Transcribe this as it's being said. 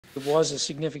It was a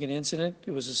significant incident.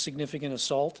 It was a significant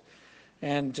assault.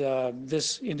 And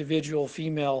this individual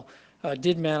female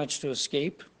did manage to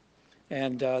escape.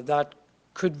 And that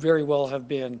could very well have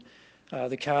been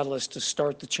the catalyst to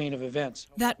start the chain of events.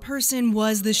 That person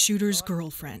was the shooter's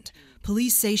girlfriend.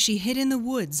 Police say she hid in the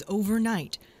woods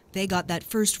overnight. They got that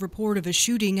first report of a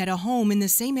shooting at a home in the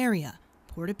same area,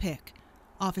 Portapique.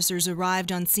 Officers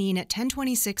arrived on scene at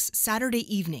 10:26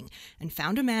 Saturday evening and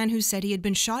found a man who said he had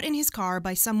been shot in his car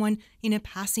by someone in a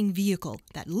passing vehicle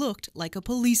that looked like a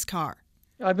police car.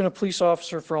 I've been a police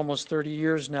officer for almost 30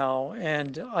 years now,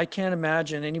 and I can't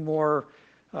imagine any more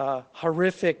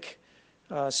horrific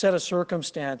set of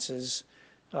circumstances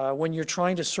when you're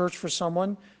trying to search for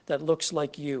someone that looks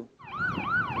like you.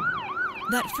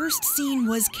 That first scene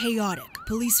was chaotic.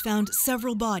 Police found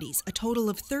several bodies, a total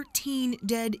of 13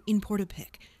 dead in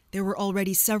Portapique. There were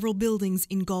already several buildings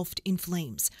engulfed in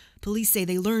flames. Police say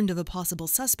they learned of a possible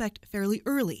suspect fairly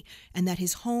early and that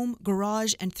his home,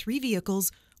 garage, and 3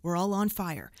 vehicles were all on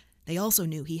fire. They also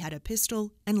knew he had a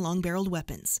pistol and long-barreled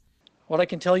weapons. What I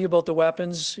can tell you about the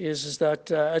weapons is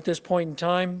that at this point in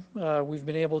time, we've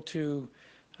been able to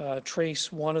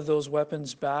trace one of those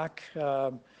weapons back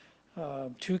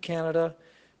to Canada,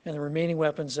 and the remaining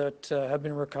weapons that have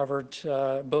been recovered,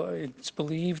 it's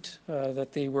believed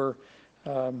that they were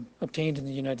obtained in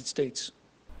the United States.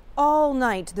 All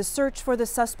night, the search for the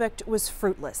suspect was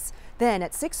fruitless. Then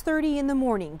at 6:30 in the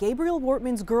morning, Gabriel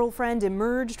Wortman's girlfriend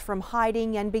emerged from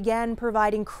hiding and began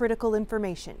providing critical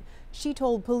information. She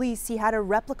told police he had a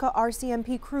replica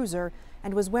RCMP cruiser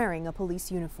and was wearing a police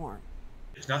uniform.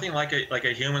 It's nothing like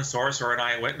a human source or an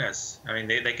eyewitness. I mean,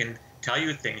 they can tell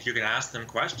you things. You can ask them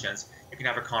questions. You can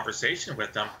have a conversation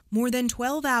with them. More than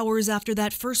 12 hours after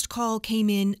that first call came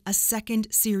in a second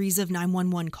series of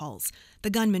 911 calls. The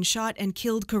gunman shot and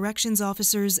killed corrections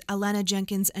officers Alana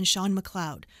Jenkins and Sean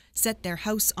McLeod, set their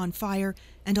house on fire,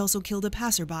 and also killed a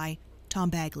passerby, Tom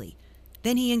Bagley.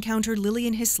 Then he encountered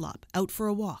Lillian Hislop out for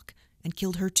a walk and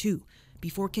killed her too,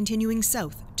 before continuing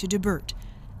south to Debert.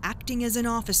 Acting as an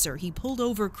officer, he pulled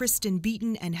over Kristen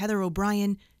Beaton and Heather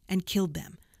O'Brien and killed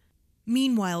them.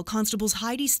 Meanwhile, Constables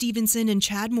Heidi Stevenson and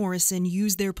Chad Morrison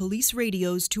used their police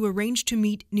radios to arrange to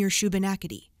meet near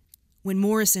Shubenacadie. When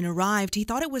Morrison arrived, he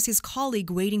thought it was his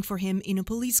colleague waiting for him in a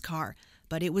police car,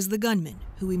 but it was the gunman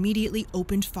who immediately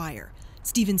opened fire.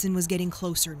 Stevenson was getting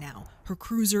closer now. Her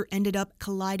cruiser ended up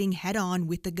colliding head-on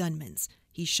with the gunman's.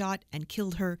 He shot and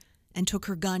killed her and took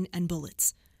her gun and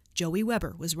bullets. Joey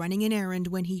Weber was running an errand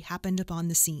when he happened upon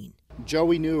the scene.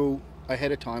 Joey knew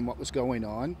ahead of time what was going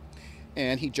on,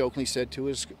 and he jokingly said to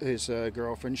his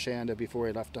girlfriend Shanda before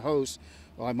he left the house,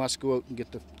 "Well, I must go out and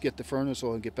get the furnace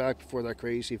oil and get back before that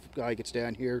crazy guy gets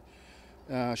down here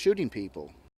shooting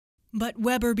people." But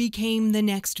Weber became the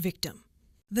next victim.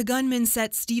 The gunman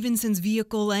set Stevenson's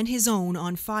vehicle and his own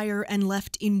on fire and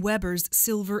left in Weber's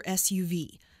silver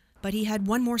SUV. But he had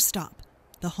one more stop,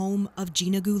 the home of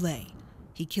Gina Goulet.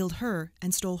 He killed her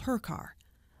and stole her car.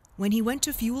 When he went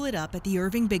to fuel it up at the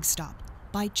Irving Big Stop,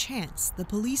 by chance, the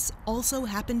police also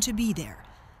happened to be there.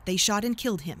 They shot and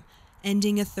killed him,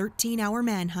 ending a 13-hour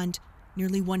manhunt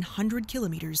nearly 100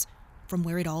 kilometers from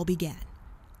where it all began.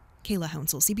 Kayla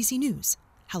Hounsell, CBC News,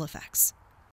 Halifax.